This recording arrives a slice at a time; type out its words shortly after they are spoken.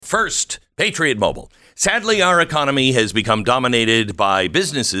First, Patriot Mobile. Sadly, our economy has become dominated by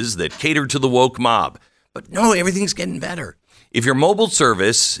businesses that cater to the woke mob. But no, everything's getting better. If your mobile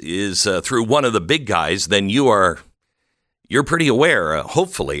service is through one of the big guys, then you're pretty aware,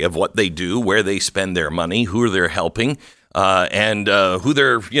 hopefully, of what they do, where they spend their money, who they're helping, and who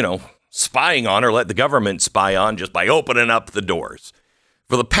they're, spying on or let the government spy on just by opening up the doors.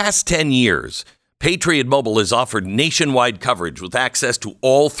 For the past 10 years, Patriot Mobile has offered nationwide coverage with access to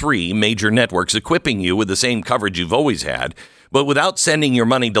all three major networks, equipping you with the same coverage you've always had, but without sending your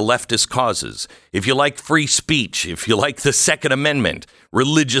money to leftist causes. If you like free speech, if you like the Second Amendment,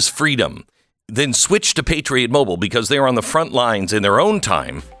 religious freedom, then switch to Patriot Mobile because they're on the front lines in their own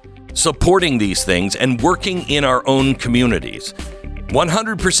time, supporting these things and working in our own communities.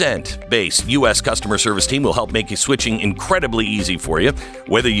 100% based U.S. customer service team will help make switching incredibly easy for you.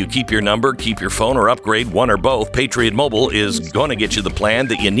 Whether you keep your number, keep your phone, or upgrade one or both, Patriot Mobile is going to get you the plan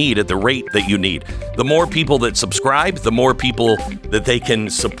that you need at the rate that you need. The more people that subscribe, the more people that they can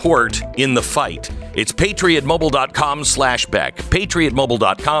support in the fight. It's patriotmobile.com/Beck.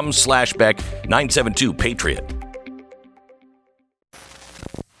 Patriotmobile.com/Beck. 972-PATRIOT.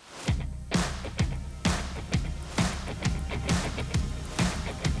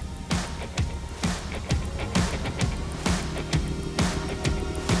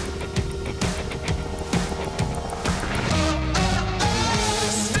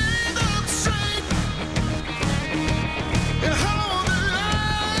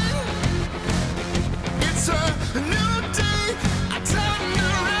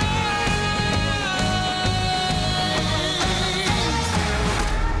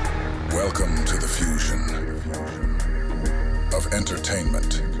 Welcome to the fusion of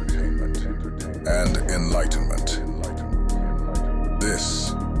entertainment and enlightenment.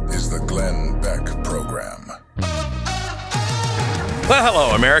 This is the Glenn Beck Program. Well,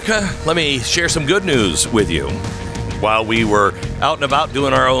 hello, America. Let me share some good news with you. While we were out and about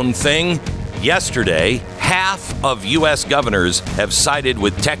doing our own thing, yesterday, half of U.S. governors have sided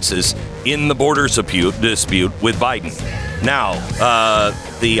with Texas in the border dispute with Biden. Now, I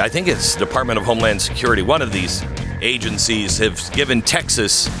think it's Department of Homeland Security, one of these agencies, have given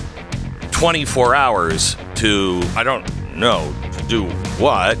Texas 24 hours to, I don't know, to do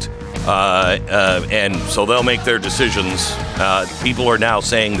what, and so they'll make their decisions. People are now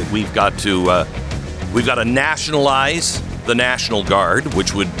saying that we've got to nationalize the National Guard,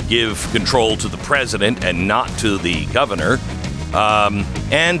 which would give control to the president and not to the governor.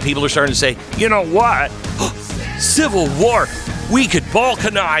 And people are starting to say, you know what? Civil war. We could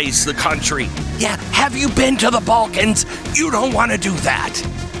Balkanize the country. Yeah, have you been to the Balkans? You don't want to do that.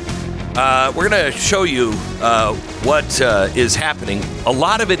 We're going to show you what is happening. A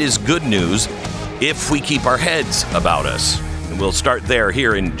lot of it is good news if we keep our heads about us. And we'll start there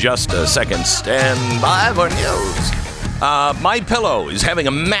here in just a second. Stand by for news. MyPillow is having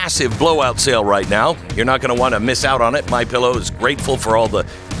a massive blowout sale right now. You're not going to want to miss out on it. MyPillow is grateful for all the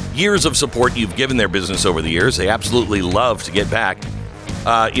years of support you've given their business over the years. They absolutely love to get back.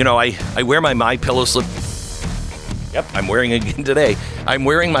 I wear my MyPillow slip. Yep, I'm wearing it again today. I'm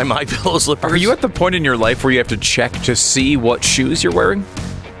wearing my MyPillow slippers. Are you at the point in your life where you have to check to see what shoes you're wearing?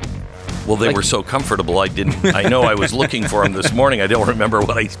 Well, they were so comfortable, I know I was looking for them this morning. I don't remember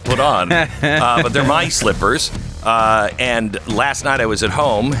what I put on. But they're my slippers. And last night I was at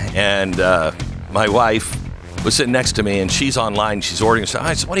home, and my wife was sitting next to me, and she's online. She's ordering. So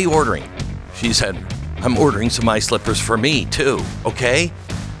I said, what are you ordering? She said, I'm ordering some My Slippers for me, too. Okay?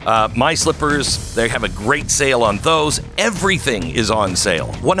 My Slippers, they have a great sale on those. Everything is on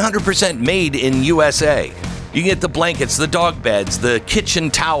sale. 100% made in USA. You can get the blankets, the dog beds, the kitchen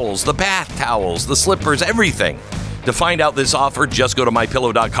towels, the bath towels, the slippers, everything. To find out this offer, just go to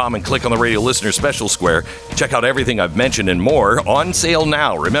mypillow.com and click on the radio listener special square. Check out everything I've mentioned and more on sale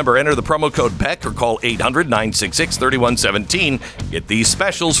now. Remember, enter the promo code Beck or call 800-966-3117. Get these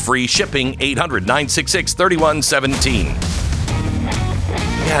specials, free shipping, 800-966-3117.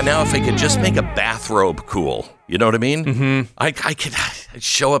 Yeah, now if I could just make a bathrobe cool, you know what I mean? Mm-hmm. I could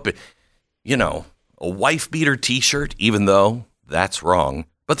show up, a wife beater t-shirt, even though that's wrong.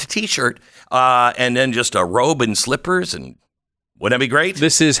 But the t-shirt, and then just a robe and slippers, and wouldn't that be great?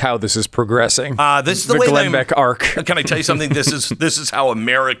 This is how this is progressing. This is the way Glenn Beck arc. Can I tell you something? This is how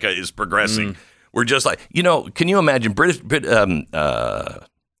America is progressing. We're just like, can you imagine Bridget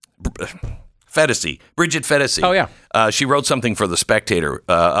Fedesi? Oh, yeah. She wrote something for The Spectator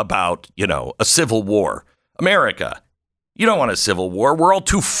about, a civil war. America, you don't want a civil war. We're all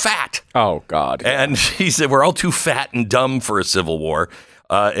too fat. Oh, God. And she said, we're all too fat and dumb for a civil war.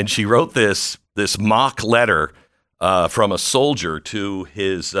 And she wrote this mock letter from a soldier to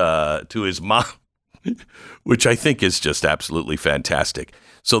his mom, which I think is just absolutely fantastic.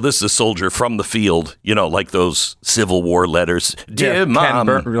 So this is a soldier from the field, like those Civil War letters. Dear Mom.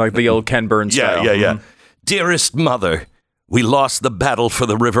 Like the old Ken Burns style. Yeah. Dearest Mother, we lost the battle for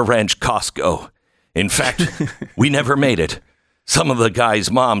the River Ranch Costco. In fact, we never made it. Some of the guys'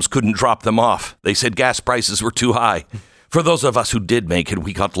 moms couldn't drop them off. They said gas prices were too high. For those of us who did make it,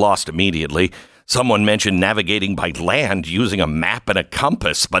 we got lost immediately. Someone mentioned navigating by land using a map and a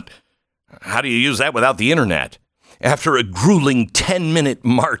compass, but how do you use that without the internet? After a grueling 10-minute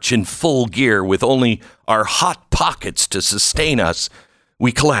march in full gear with only our hot pockets to sustain us,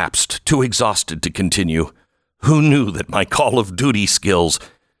 we collapsed, too exhausted to continue. Who knew that my Call of Duty skills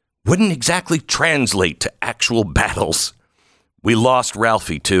wouldn't exactly translate to actual battles? We lost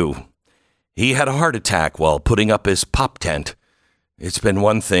Ralphie, too. He had a heart attack while putting up his pop tent. It's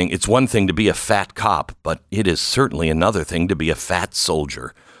one thing to be a fat cop, but it is certainly another thing to be a fat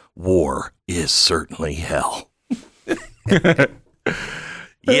soldier. War is certainly hell.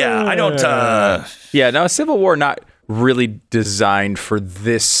 Yeah, I don't... no, Civil War not really designed for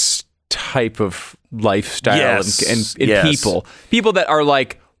this type of lifestyle and people. People that are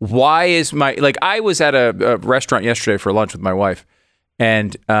like, why is my... Like, I was at a restaurant yesterday for lunch with my wife,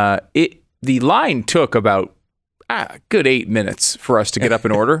 and the line took about a good 8 minutes for us to get up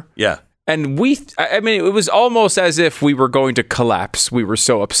and order. Yeah. And it was almost as if we were going to collapse. We were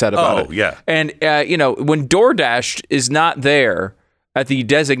so upset about it. Oh, yeah. And, when DoorDash is not there at the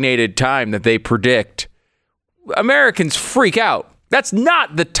designated time that they predict, Americans freak out. That's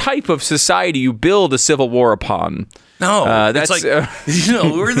not the type of society you build a civil war upon. No, that's like,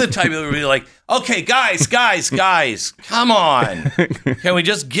 we're the type that would be like, okay, guys, come on. Can we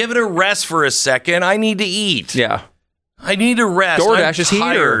just give it a rest for a second? I need to eat. Yeah. I need to rest. DoorDash is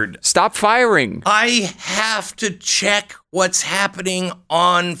tired. Here. Stop firing. I have to check what's happening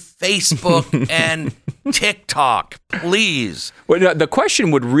on Facebook and TikTok, please. Well, the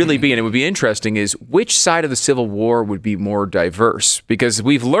question would really be, and it would be interesting, is which side of the Civil War would be more diverse? Because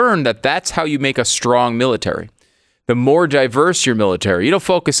we've learned that that's how you make a strong military. The more diverse your military, you don't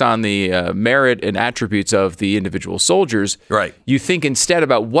focus on the merit and attributes of the individual soldiers. Right. You think instead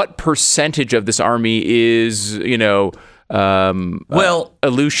about what percentage of this army is, illusion.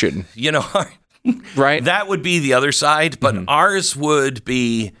 Right? That would be the other side, but ours would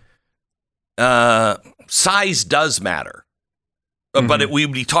be size does matter. But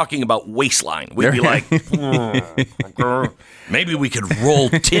we'd be talking about waistline. We'd be like, maybe we could roll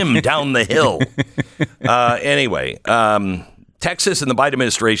Tim down the hill. Anyway, Texas and the Biden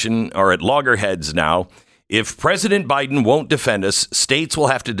administration are at loggerheads now. If President Biden won't defend us, states will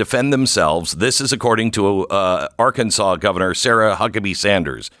have to defend themselves. This is according to Arkansas Governor Sarah Huckabee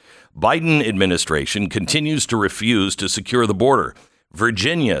Sanders. Biden administration continues to refuse to secure the border.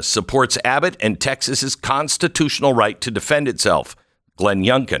 Virginia supports Abbott and Texas's constitutional right to defend itself. Glenn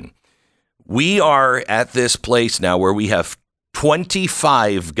Youngkin. We are at this place now where we have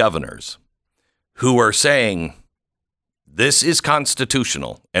 25 governors who are saying this is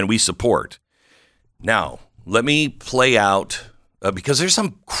constitutional and we support. Now, let me play out because there's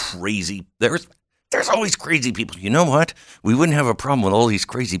some crazy, there's always crazy people. You know what? We wouldn't have a problem with all these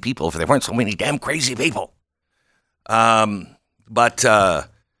crazy people if there weren't so many damn crazy people. But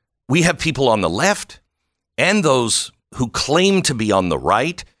we have people on the left and those who claim to be on the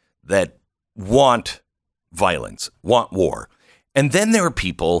right that want violence, want war. And then there are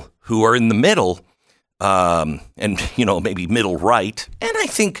people who are in the middle, and, maybe middle right, and I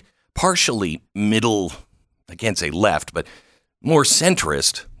think partially middle, I can't say left, but more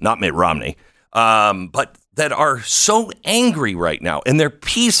centrist, not Mitt Romney, but that are so angry right now. And they're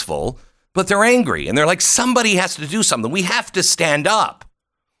peaceful, but they're angry. And they're like, somebody has to do something. We have to stand up.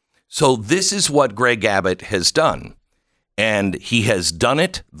 So this is what Greg Abbott has done. And he has done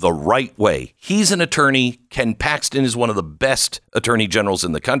it the right way. He's an attorney. Ken Paxton is one of the best attorney generals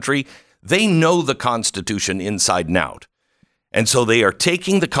in the country. They know the Constitution inside and out. And so they are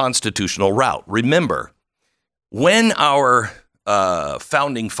taking the constitutional route. Remember, when our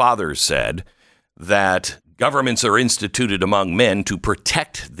founding fathers said that governments are instituted among men to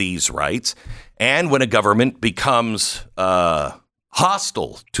protect these rights, and when a government becomes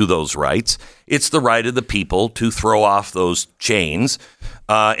hostile to those rights, it's the right of the people to throw off those chains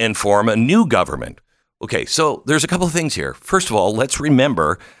and form a new government. Okay, so there's a couple of things here. First of all, let's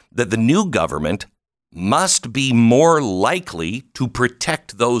remember that the new government must be more likely to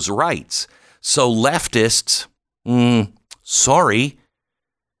protect those rights. So leftists, sorry,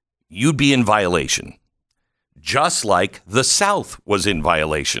 you'd be in violation. Just like the South was in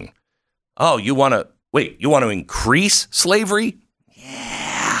violation. Oh, you want to Wait, you want to increase slavery?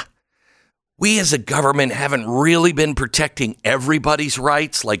 Yeah. We as a government haven't really been protecting everybody's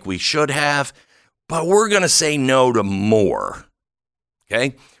rights like we should have, but we're going to say no to more.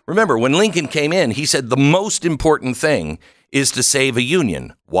 Okay? Remember, when Lincoln came in, he said the most important thing is to save a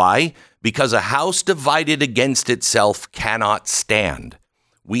union. Why? Because a house divided against itself cannot stand.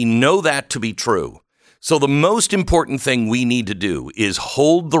 We know that to be true. So the most important thing we need to do is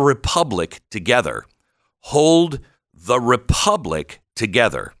hold the republic together. Hold the republic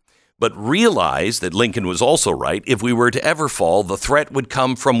together. But realize that Lincoln was also right. If we were to ever fall, the threat would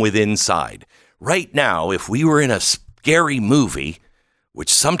come from within inside. Right now, if we were in a scary movie,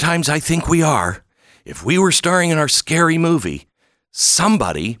 which sometimes I think we are, if we were starring in our scary movie,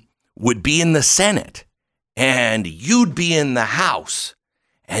 somebody would be in the Senate and you'd be in the House,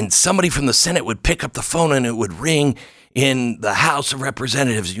 and somebody from the Senate would pick up the phone and it would ring in the House of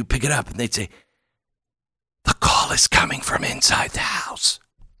Representatives. You pick it up and they'd say, "The call is coming from inside the House."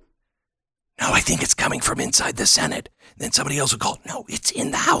 "No, I think it's coming from inside the Senate." Then somebody else would call, "No, it's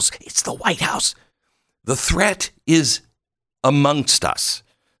in the House. It's the White House." The threat is amongst us.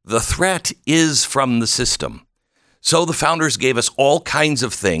 The threat is from the system. So the founders gave us all kinds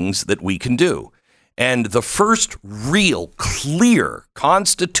of things that we can do. And the first real, clear,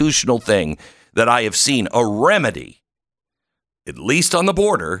 constitutional thing that I have seen, a remedy, at least on the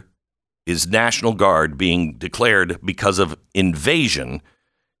border, is National Guard being declared because of invasion,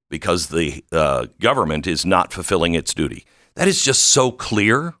 because the government is not fulfilling its duty. That is just so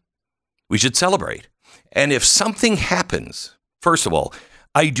clear. We should celebrate. And if something happens, first of all,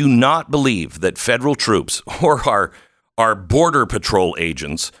 I do not believe that federal troops or our border patrol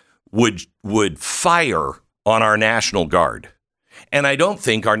agents would fire on our National Guard. And I don't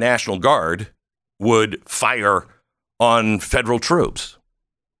think our National Guard would fire on federal troops.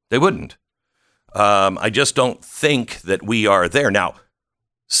 They wouldn't. I just don't think that we are there. Now,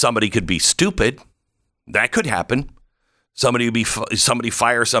 somebody could be stupid. That could happen. Somebody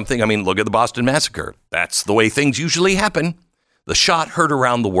fire something. I mean, look at the Boston Massacre. That's the way things usually happen. The shot heard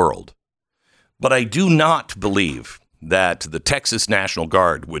around the world. But I do not believe that the Texas National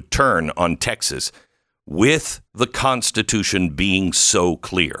Guard would turn on Texas with the Constitution being so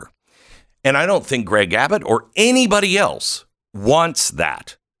clear. And I don't think Greg Abbott or anybody else wants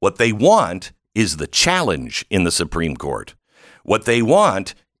that. What they want is the challenge in the Supreme Court. What they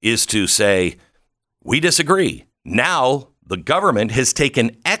want is to say, we disagree. Now the government has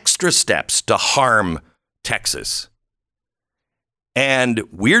taken extra steps to harm Texas. And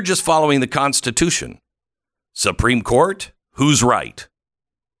we're just following the Constitution. Supreme Court, who's right?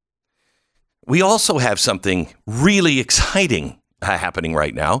 We also have something really exciting happening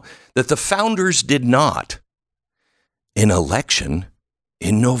right now that the founders did not. An election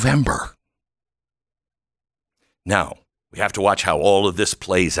in November. Now, we have to watch how all of this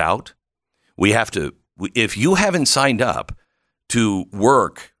plays out. If you haven't signed up to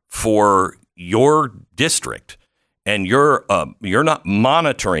work for your district and you're not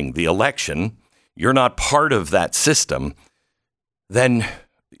monitoring the election, you're not part of that system, then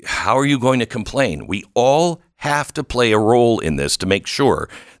how are you going to complain? We all have to play a role in this to make sure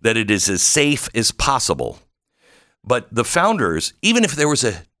that it is as safe as possible. But the founders, even if there was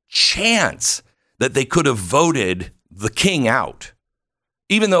a chance that they could have voted the king out,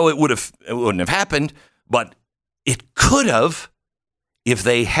 even though it wouldn't have happened, but it could have, if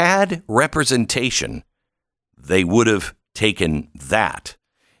they had representation, they would have taken that.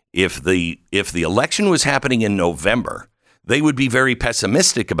 If the election was happening in November, they would be very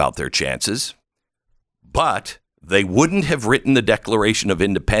pessimistic about their chances, but they wouldn't have written the Declaration of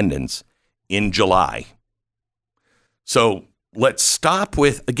Independence in July. So let's stop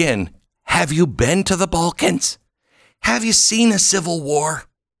with, again, have you been to the Balkans? Have you seen a civil war?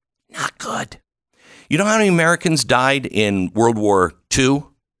 Not good. You know how many Americans died in World War II?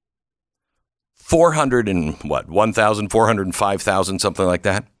 1,000, 405,000, something like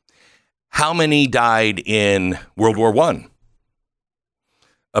that. How many died in World War I?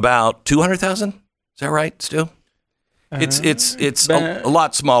 About 200,000? Is that right, Stu? It's a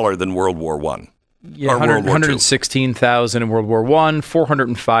lot smaller than World War I. Yeah, 116,000 in World War I,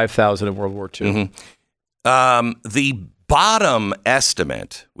 405,000 in World War II. Mm-hmm. The bottom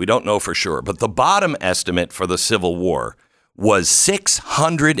estimate, we don't know for sure, but the bottom estimate for the Civil War was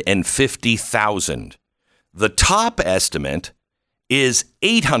 650,000. The top estimate is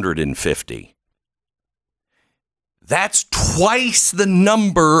 850. That's twice the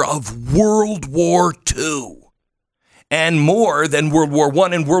number of World War II. And more than World War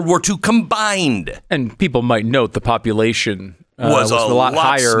I and World War II combined. And people might note the population was a lot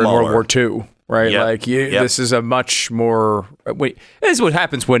higher smaller in World War II. right? Like this is a much more. This is what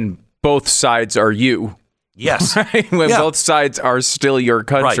happens when both sides are you. Yes. Right? When both sides are still your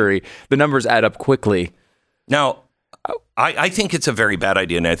country, the numbers add up quickly. Now, I think it's a very bad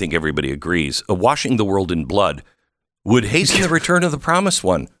idea, and I think everybody agrees. Washing the world in blood would hasten the return of the promised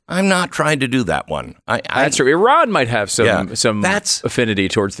one. I'm not trying to do that one. That's true. Iran might have some affinity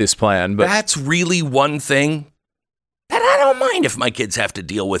towards this plan, but that's really one thing that I don't mind if my kids have to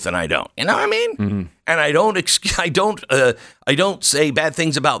deal with, and I don't. You know what I mean? Mm-hmm. And I don't say bad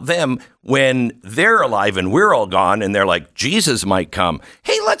things about them when they're alive and we're all gone, and they're like, Jesus might come.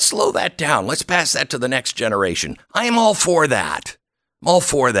 Hey, let's slow that down. Let's pass that to the next generation. I am all for that. I'm all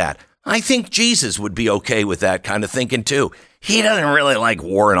for that. I think Jesus would be okay with that kind of thinking too. He doesn't really like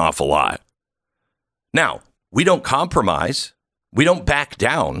war an awful lot. Now, we don't compromise. We don't back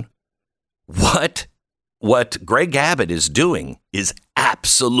down. What Greg Abbott is doing is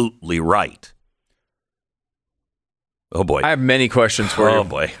absolutely right. Oh, boy. I have many questions for you. Oh,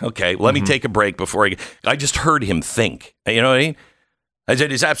 boy. Okay. Let me take a break before I just heard him think. You know what I mean? I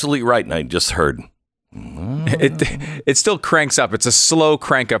said, he's absolutely right. And I just heard. It still cranks up. It's a slow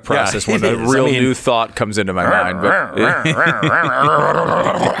crank up process when a real new thought comes into my mind.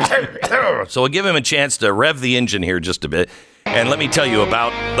 So we'll give him a chance to rev the engine here just a bit. And let me tell you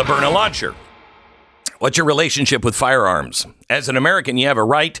about the Byrna launcher. What's your relationship with firearms? As an American, you have a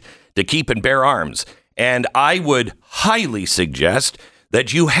right to keep and bear arms. And I would highly suggest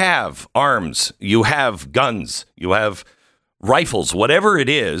that you have arms, you have guns, you have rifles, whatever it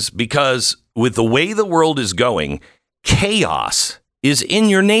is, because with the way the world is going, chaos is in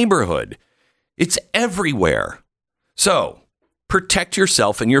your neighborhood. It's everywhere. So protect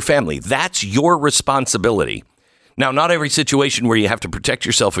yourself and your family. That's your responsibility. Now, not every situation where you have to protect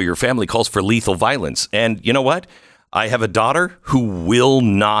yourself or your family calls for lethal violence. And you know what? I have a daughter who will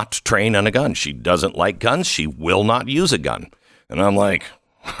not train on a gun. She doesn't like guns. She will not use a gun. And I'm like,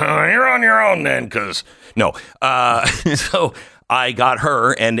 you're on your own then, because no. So I got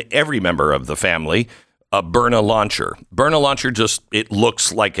her and every member of the family a Byrna launcher. Byrna launcher it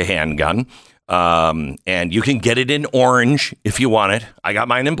looks like a handgun. And you can get it in orange if you want it. I got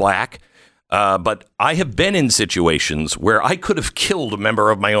mine in black. But I have been in situations where I could have killed a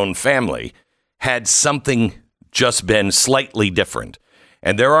member of my own family had something just been slightly different.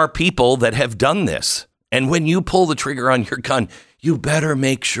 And there are people that have done this. And when you pull the trigger on your gun, you better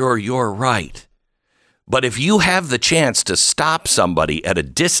make sure you're right. But if you have the chance to stop somebody at a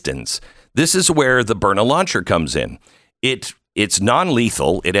distance, this is where the Byrna launcher comes in. It's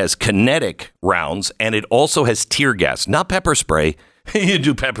non-lethal. It has kinetic rounds, and it also has tear gas, not pepper spray. You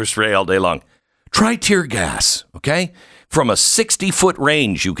do pepper spray all day long. Try tear gas, okay? From a 60-foot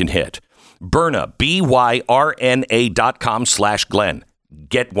range you can hit. Byrna, BYRNA.com/Glenn.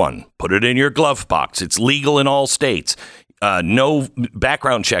 Get one. Put it in your glove box. It's legal in all states. No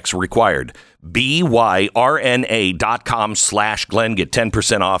background checks required. BYRNA.com/Glenn. Get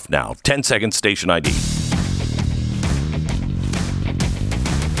 10% off now. 10 seconds station ID.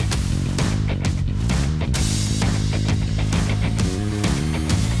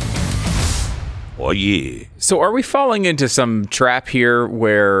 Oh, yeah. So are we falling into some trap here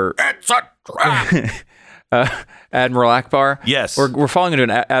where... It's a trap! Admiral Akbar? Yes. We're falling into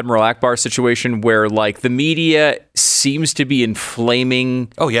an Admiral Akbar situation where, like, the media seems to be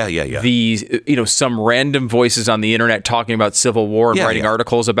inflaming... Oh, yeah. These, some random voices on the internet talking about civil war and writing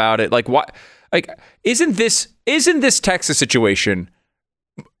articles about it. Like, what? Like, isn't this Texas situation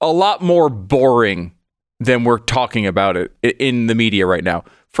a lot more boring than we're talking about it in the media right now?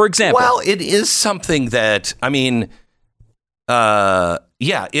 For example, well, it is something that it's a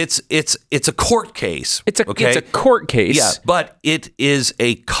court case. It's a court case. Yeah, but it is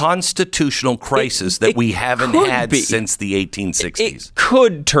a constitutional crisis that we haven't had since the 1860s. It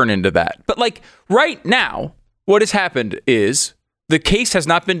could turn into that, but like right now, what has happened is the case has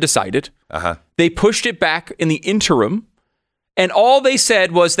not been decided. They pushed it back in the interim, and all they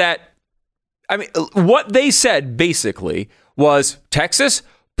said was that. I mean, what they said basically was Texas.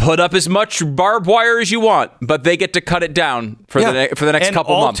 Put up as much barbed wire as you want, but they get to cut it down for the next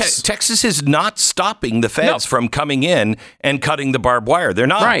couple months. Texas is not stopping the feds from coming in and cutting the barbed wire. They're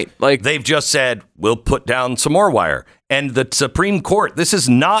not. Right. Like they've just said, we'll put down some more wire. And the Supreme Court, this is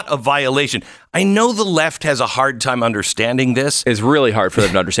not a violation. I know the left has a hard time understanding this. It's really hard for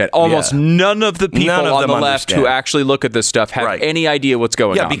them to understand. Almost none of the people on the left who actually look at this stuff have any idea what's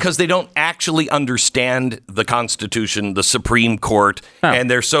going on. Yeah, because they don't actually understand the Constitution, the Supreme Court, and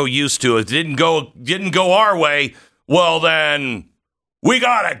they're so used to it. Didn't go our way. Well, then we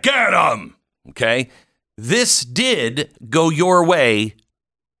gotta get them. Okay, this did go your way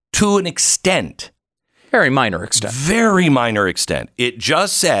to an extent. Very minor extent. Very minor extent. It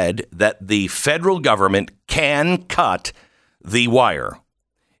just said that the federal government can cut the wire.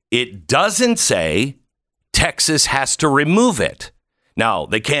 It doesn't say Texas has to remove it. Now,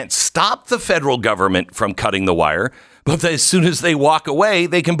 they can't stop the federal government from cutting the wire, but as soon as they walk away,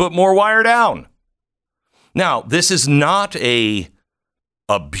 they can put more wire down. Now, this is not a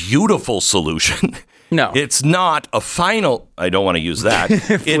beautiful solution. No. It's not a final. I don't want to use that.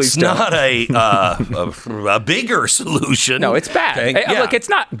 It's not a bigger solution. No, it's bad. Okay? Hey, look, it's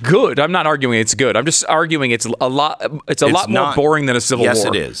not good. I'm not arguing it's good. I'm just arguing it's a lot more boring than a civil war. Yes,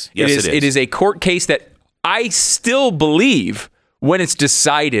 it is. Yes, it is. It is a court case that I still believe, when it's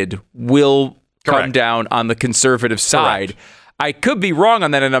decided, will come down on the conservative side. Correct. I could be wrong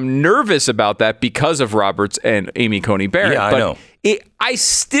on that, and I'm nervous about that because of Roberts and Amy Coney Barrett. Yeah, I know. I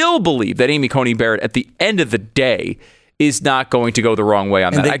still believe that Amy Coney Barrett, at the end of the day, is not going to go the wrong way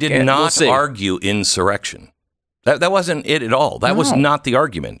on that. They did not argue insurrection. That wasn't it at all. That was not the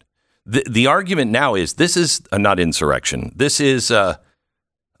argument. The argument now is this is not insurrection. This is an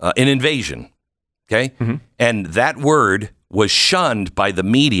invasion. Okay? Mm-hmm. And that word was shunned by the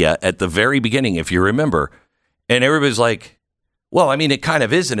media at the very beginning, if you remember. And everybody's like, well, I mean, it kind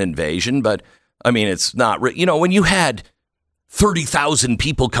of is an invasion, but I mean, it's not, when you had 30,000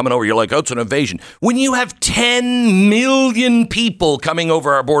 people coming over, you're like, oh, it's an invasion. When you have 10 million people coming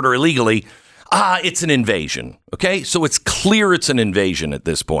over our border illegally, it's an invasion. Okay. So it's clear it's an invasion at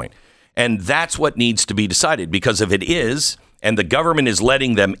this point. And that's what needs to be decided, because if it is, and the government is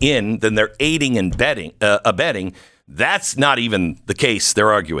letting them in, then they're aiding and abetting. That's not even the case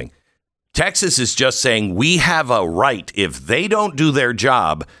they're arguing. Texas is just saying we have a right. If they don't do their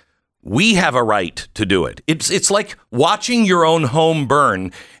job, we have a right to do it. It's like watching your own home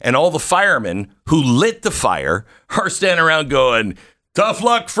burn, and all the firemen who lit the fire are standing around going, tough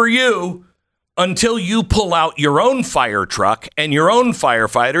luck for you, until you pull out your own fire truck and your own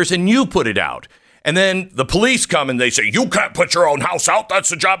firefighters and you put it out. And then the police come and they say, you can't put your own house out. That's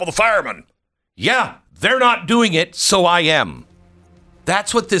the job of the firemen. Yeah, they're not doing it, so I am.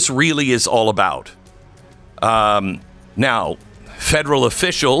 That's what this really is all about. Now, federal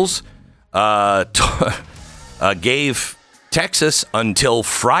officials gave Texas until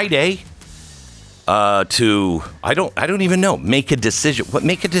Friday to, I don't even know, make a decision. What?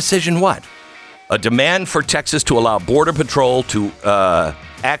 Make a decision what? A demand for Texas to allow Border Patrol to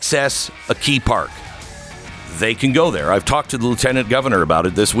access a key park. They can go there. I've talked to the lieutenant governor about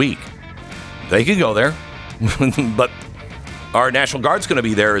it this week. They can go there, but our National Guard's going to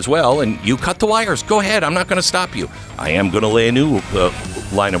be there as well, and you cut the wires. Go ahead. I'm not going to stop you. I am going to lay a new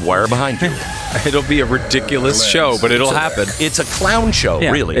line of wire behind you. It'll be a ridiculous show, but it'll happen. It's a clown show,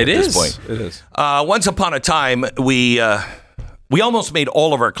 really, at this point. It is. Once upon a time, we almost made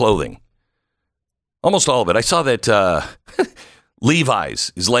all of our clothing. Almost all of it. I saw that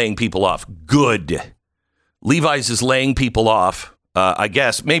Levi's is laying people off. Good. Levi's is laying people off. I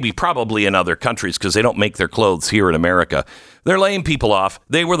guess, probably in other countries, because they don't make their clothes here in America. They're laying people off.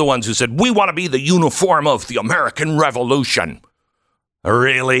 They were the ones who said, we want to be the uniform of the American Revolution.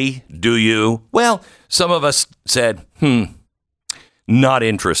 Really? Do you? Well, some of us said, not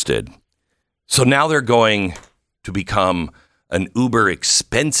interested. So now they're going to become an uber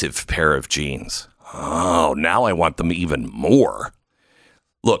expensive pair of jeans. Oh, now I want them even more.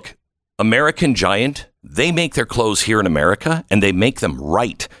 Look, American Giant, they make their clothes here in America, and they make them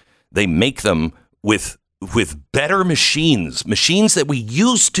right. They make them with better machines that we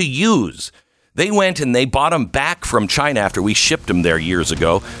used to use. They went and they bought them back from China after we shipped them there years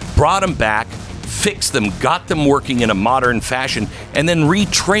ago, brought them back, fixed them, got them working in a modern fashion, and then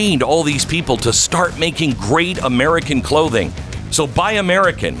retrained all these people to start making great American clothing. So buy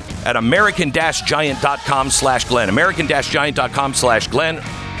American at american-giant.com/Glenn. American-giant.com/Glenn.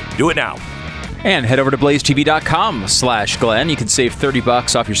 Do it now. And head over to blazetv.com/Glenn. You can save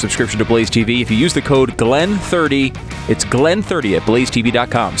 $30 off your subscription to Blaze TV if you use the code Glenn30. It's Glenn30 at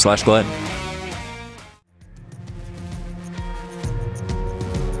blazetv.com/Glenn.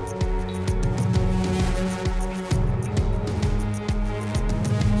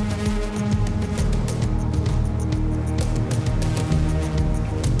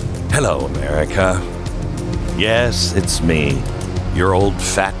 Hello, America. Yes, it's me, your old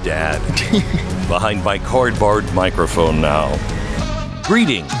fat dad, behind my cardboard microphone now.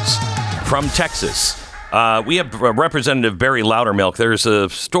 Greetings from Texas. We have Representative Barry Loudermilk. There's a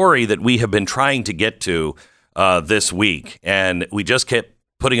story that we have been trying to get to this week, and we just kept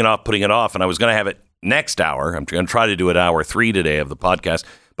putting it off, and I was going to have it next hour. I'm going to try to do it hour 3 today of the podcast,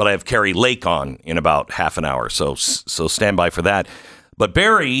 but I have Carrie Lake on in about half an hour, so stand by for that. But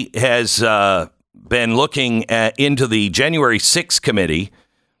Barry has been looking into the January 6th committee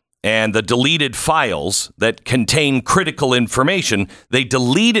and the deleted files that contain critical information. They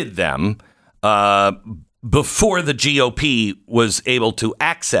deleted them before the GOP was able to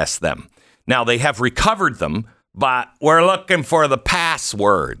access them. Now, they have recovered them, but we're looking for the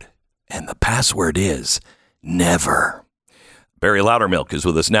password. And the password is never. Barry Loudermilk is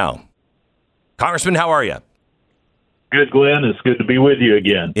with us now. Congressman, how are you? Good, Glenn. It's good to be with you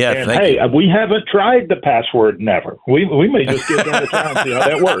again. Yeah, and thank you. We haven't tried the password never. We may just give that a try and see how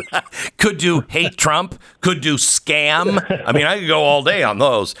that works. Could do hate Trump. Could do scam. I mean, I could go all day on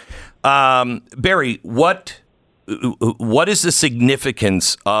those. Barry, what is the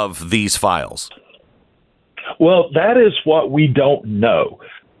significance of these files? Well, that is what we don't know.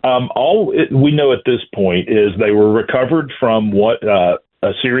 All we know at this point is they were recovered from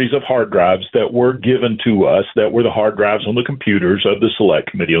a series of hard drives that were given to us, that were the hard drives on the computers of the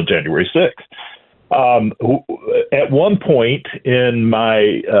Select Committee on January 6th. At one point in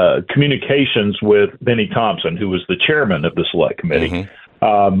my communications with Benny Thompson, who was the chairman of the Select Committee,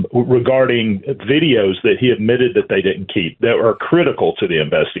 regarding videos that he admitted that they didn't keep that are critical to the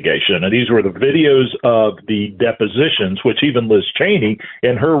investigation. And these were the videos of the depositions, which even Liz Cheney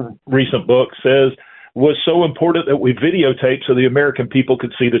in her recent book says was so important that we videotaped so the American people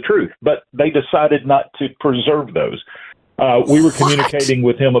could see the truth. But they decided not to preserve those. We were communicating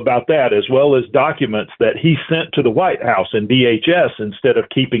with him about that, as well as documents that he sent to the White House and DHS instead of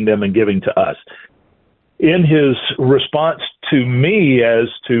keeping them and giving to us. In his response to me as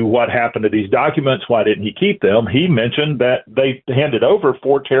to what happened to these documents, why didn't he keep them, he mentioned that they handed over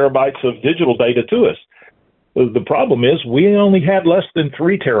 4 terabytes of digital data to us. The problem is we only had less than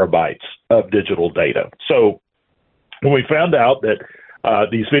 3 terabytes of digital data. So when we found out that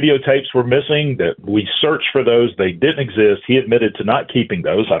these videotapes were missing, that we searched for those, they didn't exist. He admitted to not keeping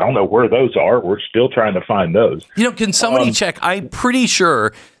those. I don't know where those are. We're still trying to find those. You know, can somebody check? I'm pretty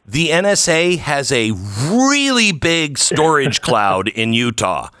sure the NSA has a really big storage cloud in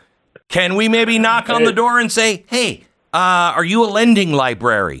Utah. Can we maybe knock on the door and say, hey, are you a lending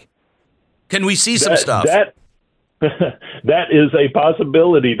library? Can we see some stuff? That is a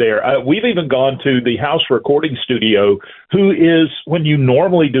possibility there. We've even gone to the House recording studio, who is, when you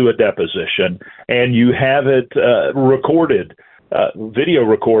normally do a deposition and you have it recorded, video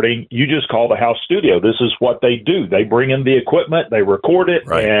recording, you just call the House studio. This is what they do. They bring in the equipment, they record it,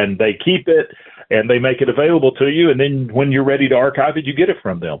 right, and they keep it, and they make it available to you. And then when you're ready to archive it, you get it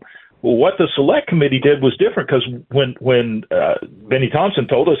from them. Well, what the Select Committee did was different, because when Benny Thompson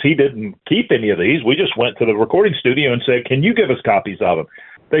told us he didn't keep any of these, we just went to the recording studio and said, can you give us copies of them?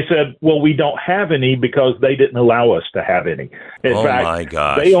 They said, well, we don't have any because they didn't allow us to have any. In fact, my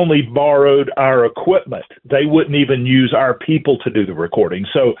gosh, they only borrowed our equipment. They wouldn't even use our people to do the recording.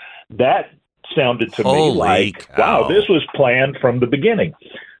 So that sounded to me like, wow, this was planned from the beginning.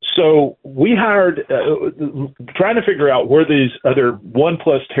 So we hired, trying to figure out where these other 1+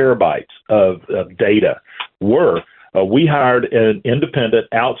 terabytes of data were. We hired an independent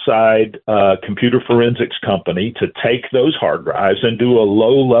outside computer forensics company to take those hard drives and do a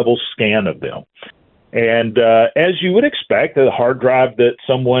low-level scan of them. And as you would expect, a hard drive that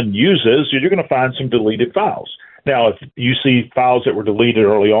someone uses, you're going to find some deleted files. Now, if you see files that were deleted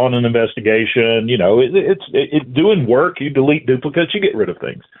early on in the investigation, you know, it's doing work. You delete duplicates, you get rid of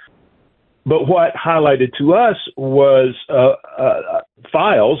things. But what highlighted to us was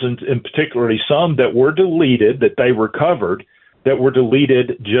files, and particularly some that were deleted, that they recovered, that were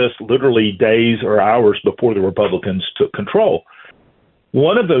deleted just literally days or hours before the Republicans took control.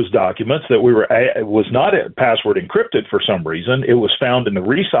 One of those documents that was not password encrypted for some reason, it was found in the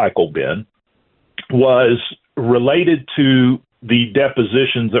recycle bin, was related to the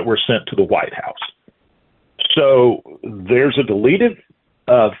depositions that were sent to the White House. So there's a deleted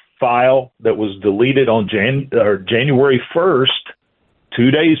file that was deleted on January 1st,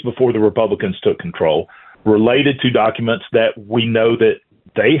 2 days before the Republicans took control, related to documents that we know that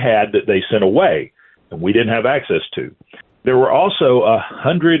they had that they sent away and we didn't have access to. There were also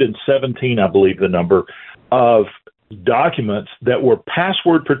 117, I believe the number, of documents that were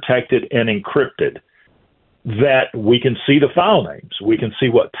password protected and encrypted, that we can see the file names. We can see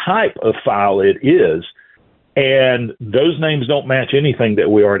what type of file it is, and those names don't match anything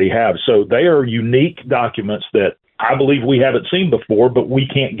that we already have. So they are unique documents that I believe we haven't seen before, but we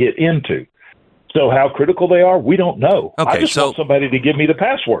can't get into. So how critical they are, we don't know. Okay, I just want somebody to give me the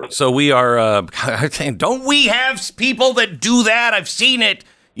password. So we are, don't we have people that do that? I've seen it,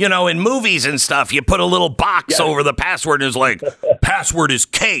 you know, in movies and stuff. You put a little box over the password and it's like, that password is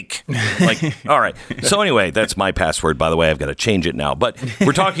cake. Like, all right. So anyway, that's my password, by the way. I've got to change it now. But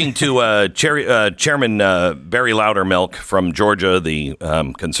we're talking to Chairman Barry Loudermilk from Georgia, the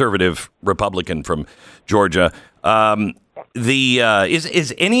conservative Republican from Georgia.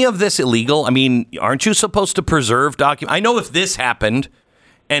 Is any of this illegal? I mean, aren't you supposed to preserve documents? I know if this happened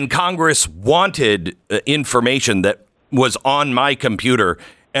and Congress wanted information that was on my computer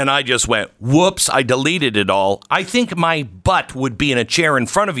and I just went, whoops, I deleted it all, I think my butt would be in a chair in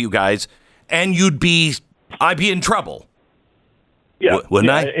front of you guys and I'd be in trouble. Yeah. Wouldn't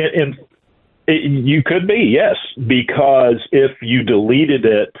I? And you could be, yes, because if you deleted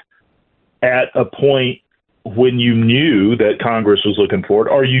it at a point when you knew that Congress was looking for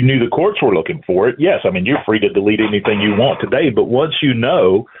it, or you knew the courts were looking for it, yes, I mean, you're free to delete anything you want today. But once you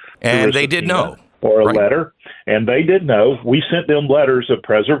know, and they did know, or a letter, and they did know, we sent them letters of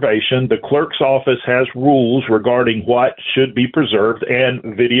preservation. The clerk's office has rules regarding what should be preserved, and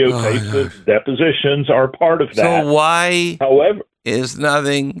videotapes of depositions are part of that. So why, however, is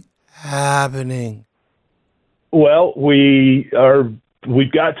nothing happening? Well, we've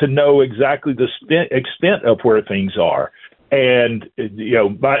got to know exactly the extent of where things are. And,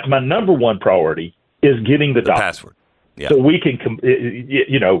 my number one priority is getting the password. Yeah. So we can,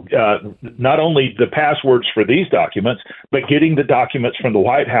 not only the passwords for these documents, but getting the documents from the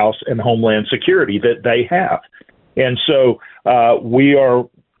White House and Homeland Security that they have. And so we are,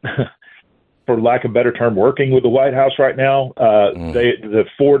 for lack of a better term, working with the White House right now. The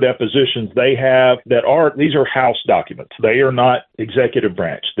 4 depositions they have these are House documents. They are not executive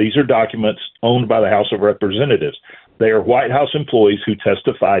branch. These are documents owned by the House of Representatives. They are White House employees who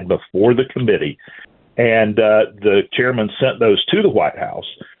testified before the committee, and the chairman sent those to the White House.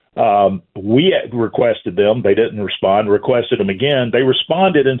 We requested them. They didn't respond, requested them again. They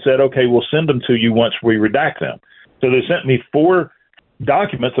responded and said, okay, we'll send them to you once we redact them. So they sent me 4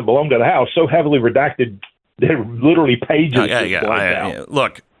 documents that belong to the House, so heavily redacted, they're literally pages.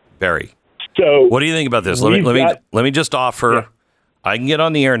 Look, Barry. So what do you think about this? Let me just offer. Yeah. I can get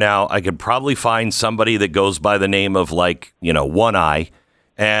on the air now. I could probably find somebody that goes by the name of One Eye,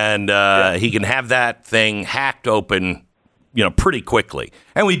 and he can have that thing hacked open, pretty quickly.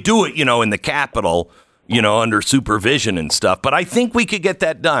 And we do it, in the Capitol, under supervision and stuff. But I think we could get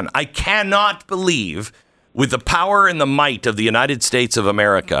that done. I cannot believe, with the power and the might of the United States of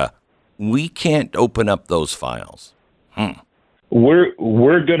America, we can't open up those files. We're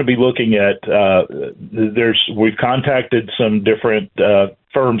going to be looking at we've contacted some different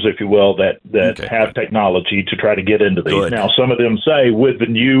firms, if you will, that have technology to try to get into these. Good. Now, some of them say with the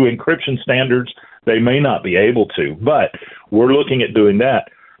new encryption standards, they may not be able to, but we're looking at doing that.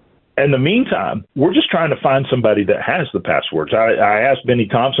 In the meantime, we're just trying to find somebody that has the passwords. I asked Benny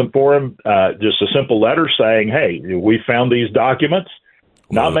Thompson for him, just a simple letter saying, hey, we found these documents,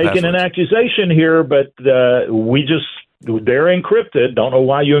 not making an accusation here, but they're encrypted. Don't know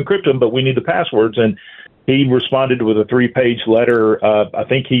why you encrypt them, but we need the passwords. And he responded with a 3-page letter. I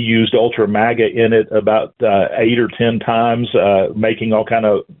think he used Ultra MAGA in it about 8 or 10 times, making all kind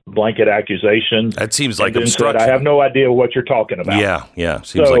of blanket accusations. That seems like obstruction. Said, I have no idea what you're talking about. Yeah,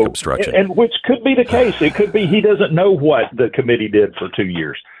 seems like obstruction. And which could be the case. It could be he doesn't know what the committee did for 2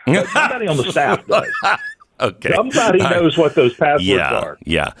 years. But somebody on the staff does. Okay. Somebody knows what those passwords are.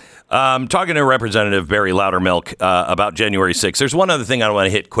 Yeah. Talking to Representative Barry Loudermilk about January 6th, there's one other thing I want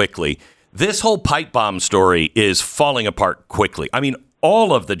to hit quickly. This whole pipe bomb story is falling apart quickly. I mean,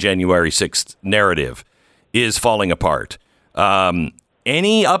 all of the January 6th narrative is falling apart.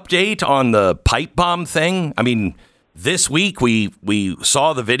 Any update on the pipe bomb thing? I mean, this week we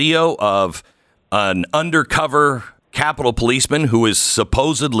saw the video of an undercover Capitol policeman who was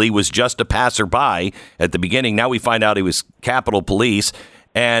just a passerby at the beginning. Now we find out he was Capitol Police,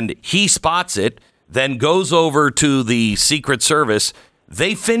 and he spots it, then goes over to the Secret Service.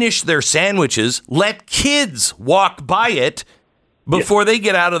 They finish their sandwiches, let kids walk by it before they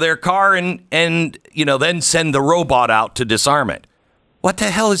get out of their car and then send the robot out to disarm it. What the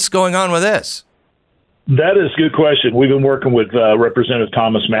hell is going on with this? That is a good question. We've been working with Representative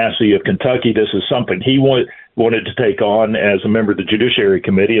Thomas Massey of Kentucky. This is something he wanted to take on as a member of the Judiciary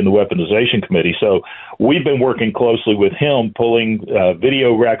Committee and the Weaponization Committee. So we've been working closely with him, pulling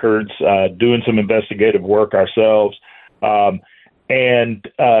video records, doing some investigative work ourselves.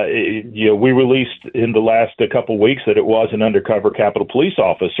 We released in the last couple of weeks that it was an undercover Capitol Police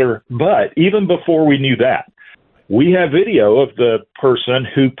officer. But even before we knew that, we have video of the person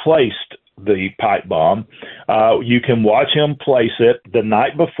who placed the pipe bomb. You can watch him place it the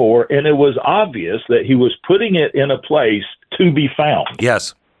night before, and it was obvious that he was putting it in a place to be found.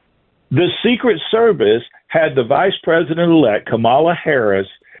 Yes. The Secret Service had the Vice President-elect Kamala Harris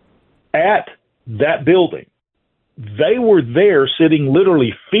at that building. They were there sitting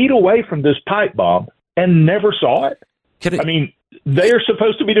literally feet away from this pipe bomb and never saw it. I mean, they are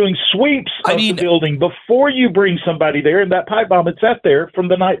supposed to be doing sweeps of the building before you bring somebody there, and that pipe bomb had sat there from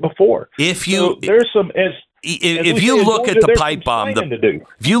the night before. If you so there's some if you look at the pipe bomb,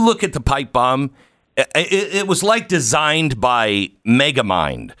 if you look at the pipe bomb, it was like designed by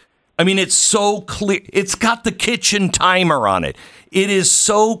Megamind. I mean, it's so clear. It's got the kitchen timer on it. It is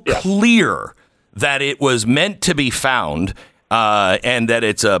so clear that it was meant to be found, and that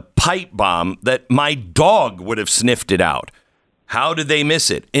it's a pipe bomb that my dog would have sniffed it out. How did they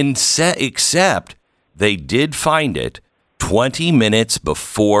miss it? Except they did find it 20 minutes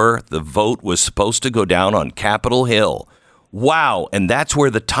before the vote was supposed to go down on Capitol Hill. Wow. And that's where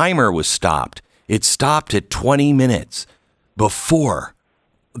the timer was stopped. It stopped at 20 minutes before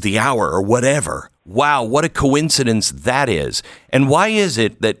the hour or whatever. Wow. What a coincidence that is. And why is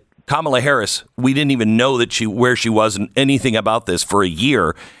it that Kamala Harris, we didn't even know that where she was and anything about this for a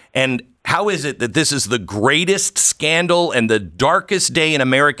year? And how is it that this is the greatest scandal and the darkest day in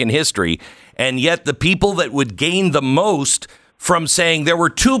American history, and yet the people that would gain the most from saying there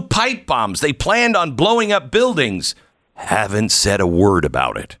were 2 pipe bombs, they planned on blowing up buildings, haven't said a word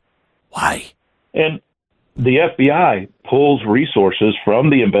about it? Why? And the FBI pulls resources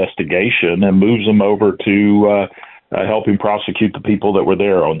from the investigation and moves them over to helping prosecute the people that were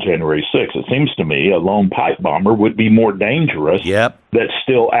there on January 6th. It seems to me a lone pipe bomber would be more dangerous that's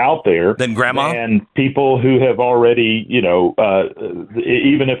still out there than Grandma and people who have already,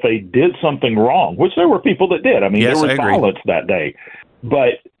 even if they did something wrong, which there were people that did. I mean, there was violence that day.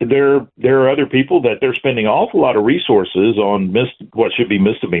 But there are other people that they're spending an awful lot of resources on what should be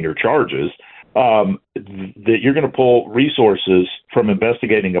misdemeanor charges, that you're going to pull resources from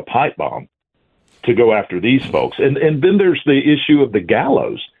investigating a pipe bomb to go after these folks. And then there's the issue of the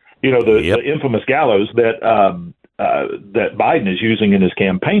gallows, the infamous gallows that Biden is using in his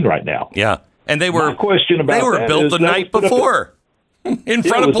campaign right now. Yeah. And they were built the night before in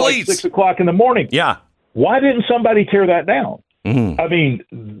front of police. Like 6 o'clock in the morning. Yeah. Why didn't somebody tear that down? Mm-hmm. I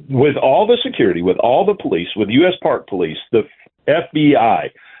mean, with all the security, with all the police, with U.S. Park Police, the FBI,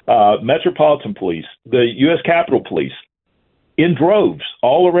 Metropolitan Police, the U.S. Capitol Police, in droves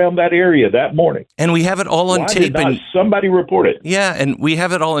all around that area that morning. And we have it all on tape. Did not somebody report it? Yeah, and we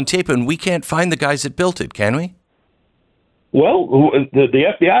have it all on tape, and we can't find the guys that built it, can we? Well,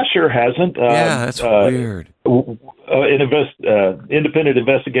 the FBI sure hasn't. That's weird. An independent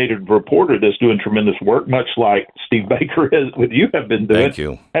investigative reporter that's doing tremendous work, much like Steve Baker have been doing. Thank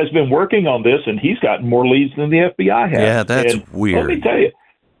you. Has been working on this, and he's gotten more leads than the FBI has. Yeah, that's weird. Let me tell you,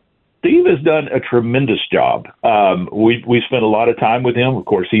 Steve has done a tremendous job. We spent a lot of time with him. Of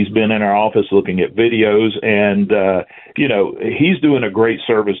course, he's been in our office looking at videos, and he's doing a great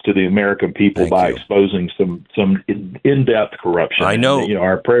service to the American people by exposing some in-depth corruption. I know. And,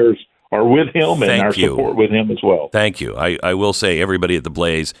 our prayers are with him, and our support with him as well. Thank you. I will say, everybody at the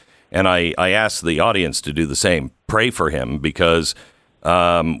Blaze, and I ask the audience to do the same. Pray for him, because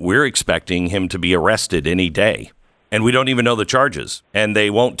we're expecting him to be arrested any day. And we don't even know the charges, and they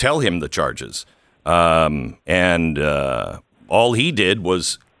won't tell him the charges. All he did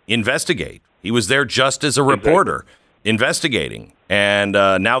was investigate. He was there just as a reporter, investigating. And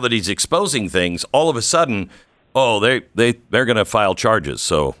now that he's exposing things, all of a sudden, they're going to file charges.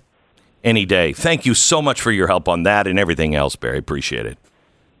 So any day. Thank you so much for your help on that and everything else, Barry. Appreciate it.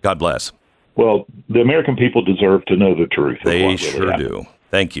 God bless. Well, the American people deserve to know the truth. They sure do.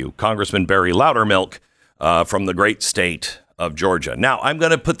 Thank you. Congressman Barry Loudermilk. From the great state of Georgia. Now, I'm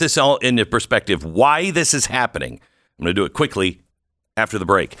going to put this all into perspective, why this is happening. I'm going to do it quickly after the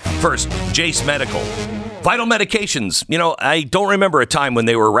break. First, Jace Medical. Vital medications. I don't remember a time when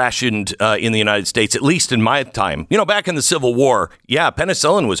they were rationed in the United States, at least in my time. Back in the Civil War,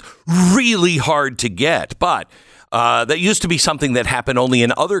 penicillin was really hard to get, but that used to be something that happened only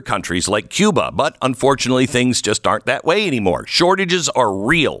in other countries like Cuba. But unfortunately, things just aren't that way anymore. Shortages are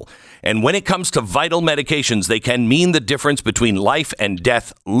real. And when it comes to vital medications, they can mean the difference between life and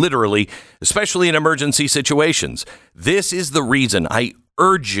death, literally, especially in emergency situations. This is the reason I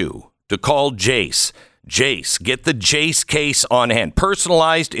urge you to call Jace. Jace, get the Jace case on hand.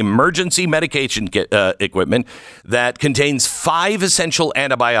 Personalized emergency medication equipment that contains 5 essential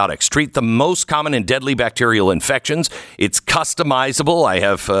antibiotics. Treat the most common and deadly bacterial infections. It's customizable. I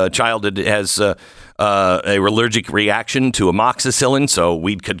have a child that has a allergic reaction to amoxicillin, so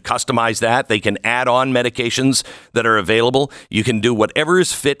we could customize that. They can add on medications that are available. You can do whatever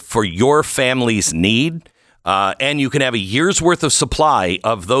is fit for your family's need. and you can have a year's worth of supply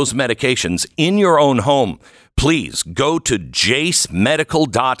of those medications in your own home. Please go to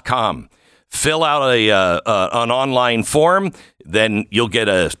jacemedical.com. Fill out an online form, then you'll get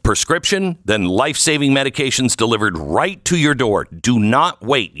a prescription, then life-saving medications delivered right to your door. Do not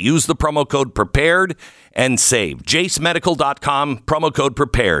wait. Use the promo code PREPARED and save. jacemedical.com, promo code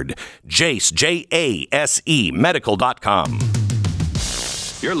PREPARED. Jace, Jase, medical.com.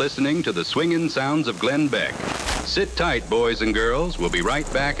 You're listening to the swinging sounds of Glenn Beck. Sit tight, boys and girls. We'll be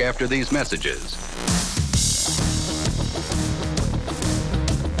right back after these messages.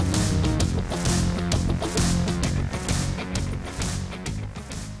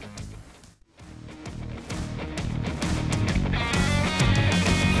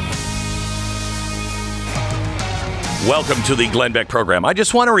 Welcome to the Glenn Beck program. I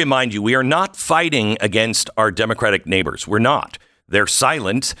just want to remind you, we are not fighting against our Democratic neighbors. We're not. They're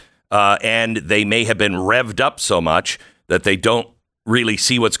silent, and they may have been revved up so much that they don't really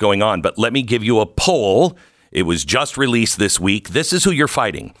see what's going on. But let me give you a poll. It was just released this week. This is who you're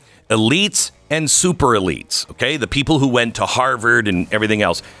fighting. Elites and super elites, okay? The people who went to Harvard and everything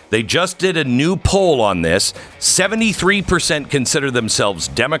else. They just did a new poll on this. 73% consider themselves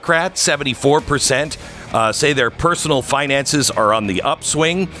Democrats. 74% say their personal finances are on the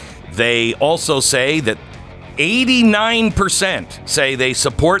upswing. They also say that 89% say they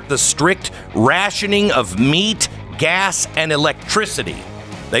support the strict rationing of meat, gas, and electricity.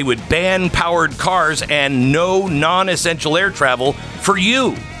 They would ban powered cars and no non-essential air travel for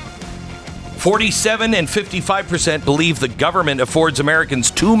you. 47 and 55% believe the government affords Americans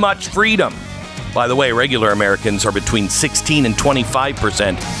too much freedom. By the way, regular Americans are between 16 and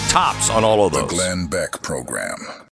 25% tops on all of those. The Glenn Beck Program.